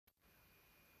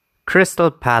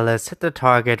Crystal Palace hit the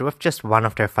target with just 1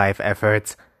 of their 5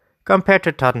 efforts, compared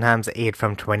to Tottenham's 8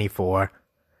 from 24,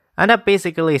 and that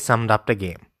basically summed up the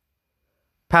game.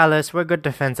 Palace were good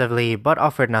defensively but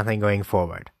offered nothing going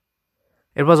forward.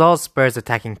 It was all Spurs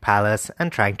attacking Palace and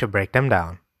trying to break them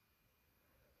down.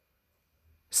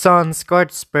 Son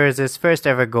scored Spurs' first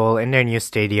ever goal in their new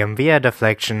stadium via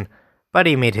deflection, but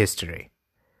he made history.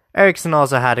 Eriksen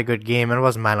also had a good game and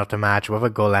was man of the match with a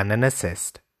goal and an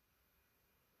assist.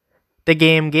 The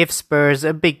game gave Spurs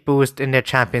a big boost in their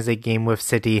Champions League game with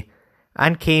City,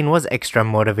 and Kane was extra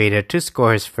motivated to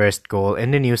score his first goal in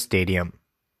the new stadium.